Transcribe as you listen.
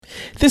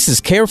This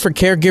is Care for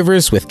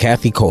Caregivers with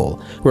Kathy Cole,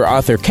 where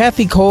author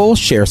Kathy Cole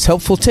shares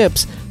helpful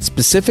tips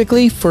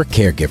specifically for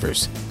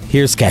caregivers.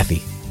 Here's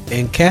Kathy.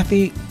 And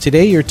Kathy,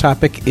 today your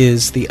topic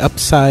is the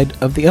upside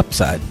of the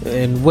upside.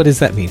 And what does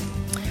that mean?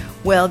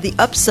 Well, The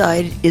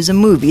Upside is a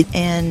movie,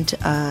 and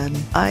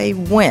I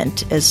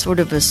went as sort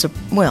of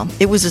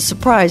it was a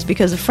surprise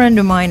because a friend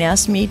of mine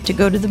asked me to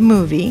go to the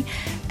movie,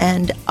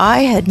 and I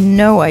had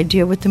no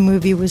idea what the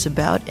movie was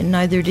about, and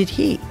neither did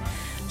he.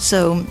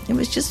 So it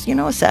was just,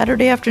 a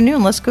Saturday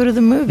afternoon, let's go to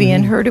the movie,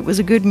 and heard it was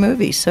a good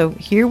movie. So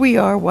here we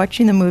are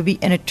watching the movie,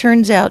 and it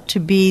turns out to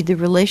be the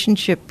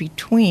relationship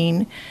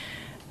between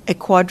a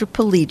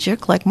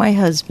quadriplegic, like my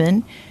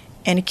husband,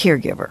 and a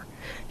caregiver.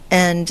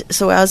 And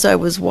so as I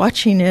was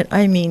watching it,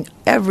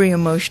 every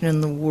emotion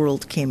in the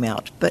world came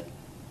out. But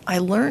I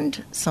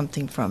learned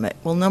something from it.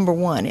 Well, number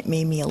one, it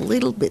made me a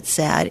little bit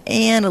sad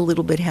and a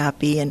little bit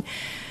happy. And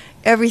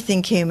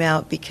everything came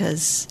out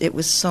because it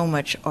was so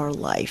much our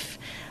life.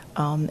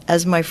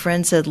 As my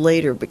friend said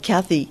later, but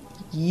Kathy,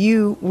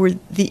 you were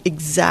the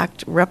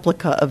exact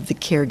replica of the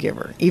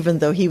caregiver, even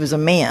though he was a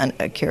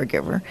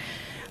caregiver.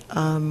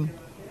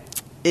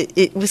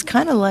 It was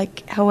kind of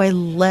like how I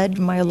led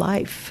my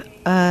life.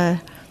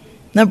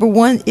 Number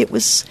one, it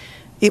was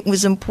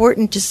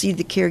important to see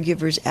the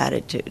caregiver's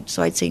attitude.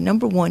 So I'd say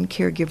number one,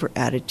 caregiver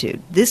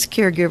attitude. This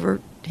caregiver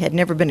had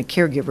never been a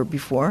caregiver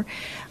before,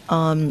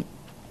 and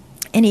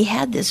he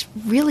had this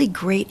really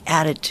great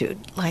attitude,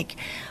 like,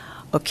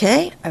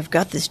 okay, I've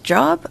got this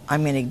job,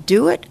 I'm going to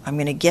do it, I'm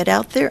going to get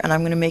out there, and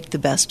I'm going to make the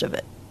best of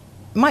it.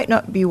 Might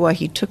not be why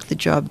he took the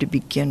job to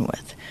begin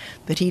with,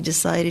 but he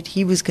decided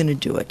he was going to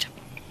do it.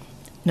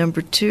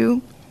 Number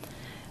two,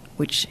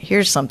 which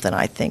here's something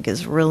I think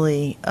is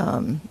really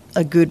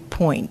a good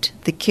point.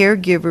 The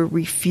caregiver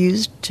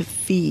refused to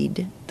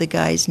feed the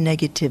guy's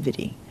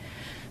negativity.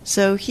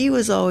 So he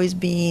was always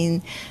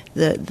being,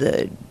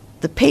 the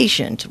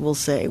patient, we'll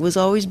say, was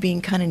always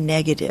being kind of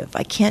negative.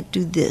 I can't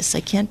do this, I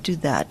can't do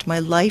that, my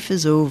life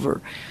is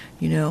over,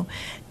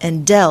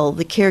 And Dell,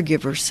 the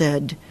caregiver,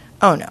 said,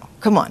 oh no,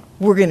 come on,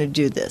 we're going to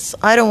do this.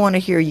 I don't want to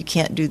hear you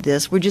can't do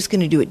this, we're just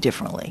going to do it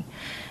differently.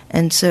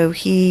 And so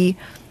he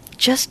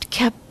just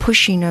kept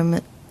pushing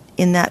him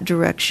in that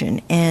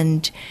direction,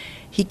 and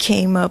he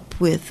came up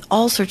with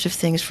all sorts of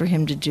things for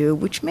him to do,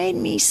 which made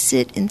me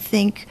sit and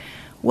think,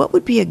 what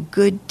would be a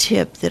good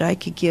tip that I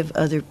could give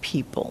other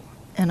people?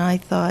 And I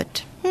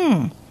thought,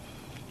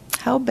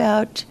 how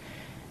about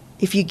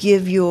if you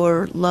give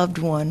your loved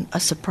one a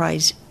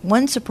surprise,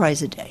 one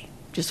surprise a day,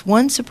 just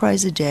one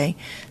surprise a day,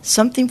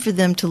 something for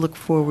them to look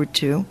forward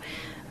to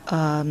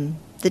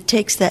that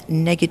takes that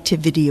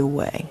negativity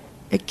away.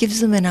 It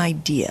gives them an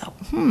idea.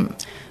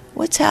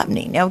 What's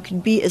happening? Now, it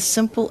could be as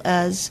simple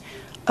as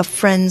a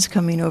friend's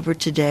coming over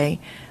today.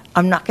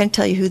 I'm not going to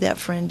tell you who that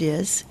friend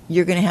is.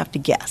 You're going to have to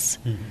guess.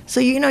 So,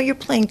 you're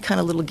playing kind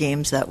of little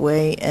games that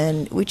way,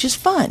 and which is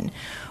fun.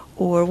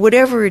 Or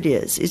whatever it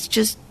is. It's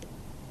just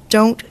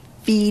don't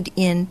feed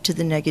into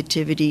the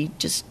negativity.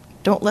 Just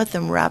don't let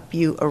them wrap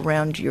you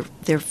around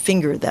their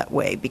finger that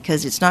way,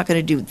 because it's not going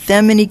to do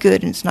them any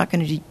good, and it's not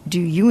going to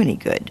do you any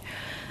good.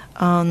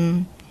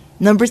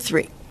 Number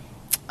three,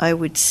 I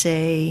would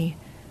say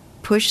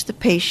push the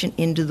patient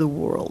into the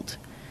world.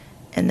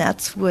 And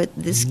that's what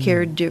this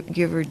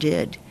caregiver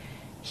did.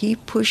 He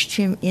pushed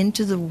him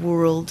into the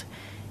world,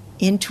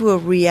 into a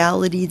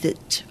reality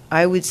that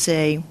I would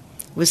say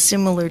was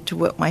similar to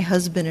what my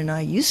husband and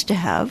I used to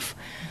have,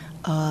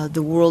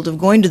 the world of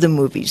going to the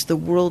movies, the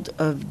world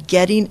of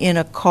getting in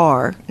a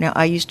car. Now,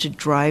 I used to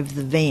drive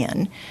the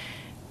van,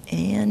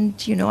 and,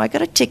 I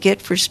got a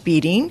ticket for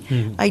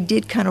speeding. I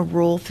did kind of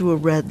roll through a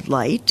red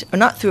light, or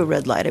not through a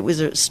red light, it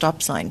was a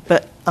stop sign,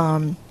 but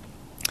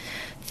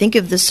think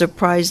of the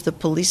surprise the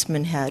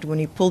policeman had when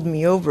he pulled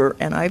me over,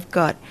 and I've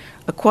got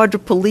a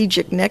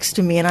quadriplegic next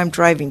to me, and I'm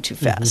driving too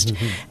fast.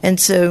 And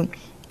so,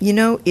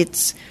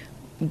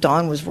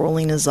 Don was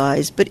rolling his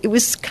eyes, but it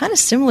was kind of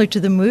similar to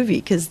the movie,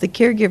 because the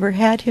caregiver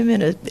had him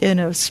in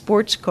a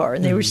sports car,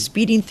 and they were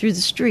speeding through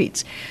the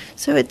streets.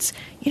 So it's,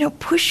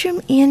 push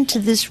him into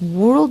this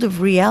world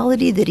of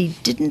reality that he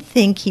didn't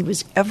think he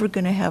was ever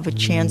going to have a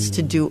chance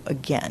to do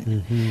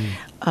again.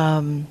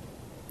 And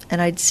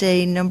I'd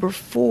say number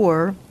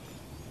four,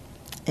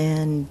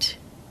 and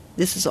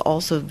this is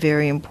also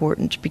very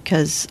important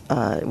because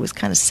it was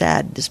kind of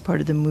sad, this part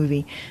of the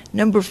movie.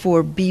 Number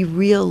four, be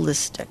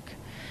realistic.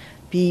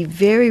 Be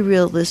very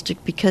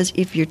realistic, because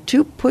if you're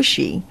too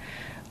pushy,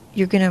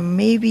 you're going to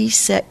maybe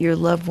set your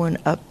loved one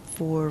up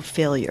for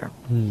failure.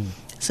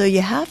 So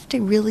you have to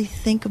really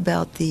think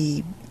about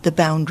the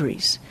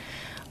boundaries.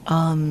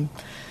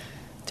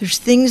 There's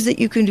things that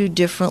you can do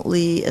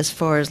differently as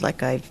far as,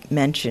 like I've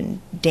mentioned,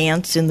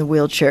 dance in the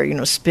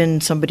wheelchair, spin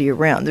somebody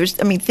around. There's,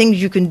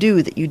 things you can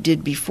do that you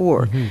did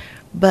before.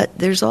 But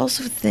there's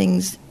also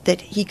things that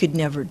he could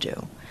never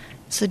do.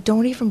 So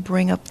don't even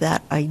bring up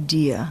that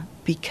idea,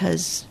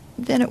 because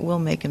then it will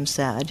make him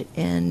sad,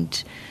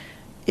 and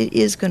it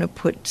is going to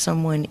put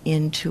someone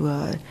into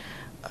a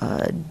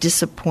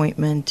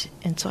disappointment,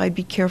 and so I'd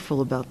be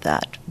careful about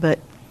that. But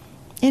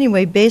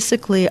Anyway,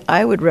 basically,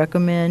 I would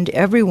recommend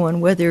everyone,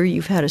 whether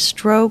you've had a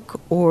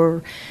stroke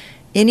or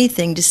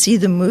anything, to see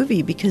the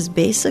movie, because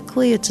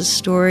basically it's a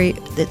story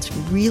that's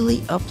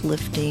really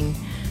uplifting.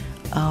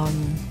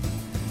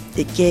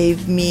 It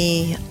gave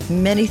me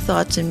many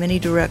thoughts in many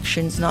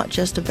directions, not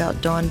just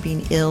about Dawn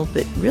being ill,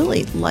 but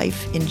really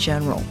life in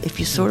general. If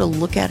you sort of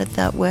look at it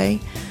that way,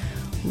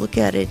 look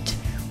at it,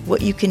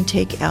 what you can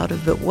take out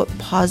of it, what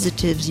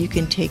positives you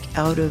can take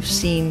out of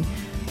seeing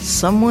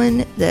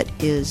someone that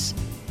is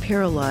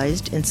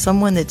paralyzed and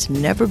someone that's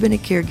never been a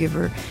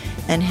caregiver,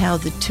 and how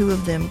the two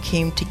of them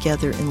came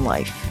together in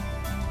life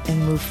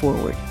and moved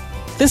forward.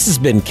 This has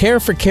been Care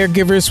for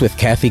Caregivers with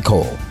Kathy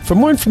Cole. For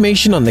more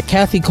information on the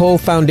Kathy Cole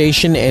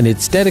Foundation and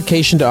its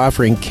dedication to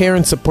offering care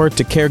and support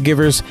to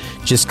caregivers,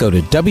 just go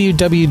to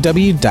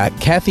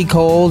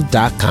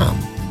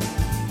www.kathycole.com.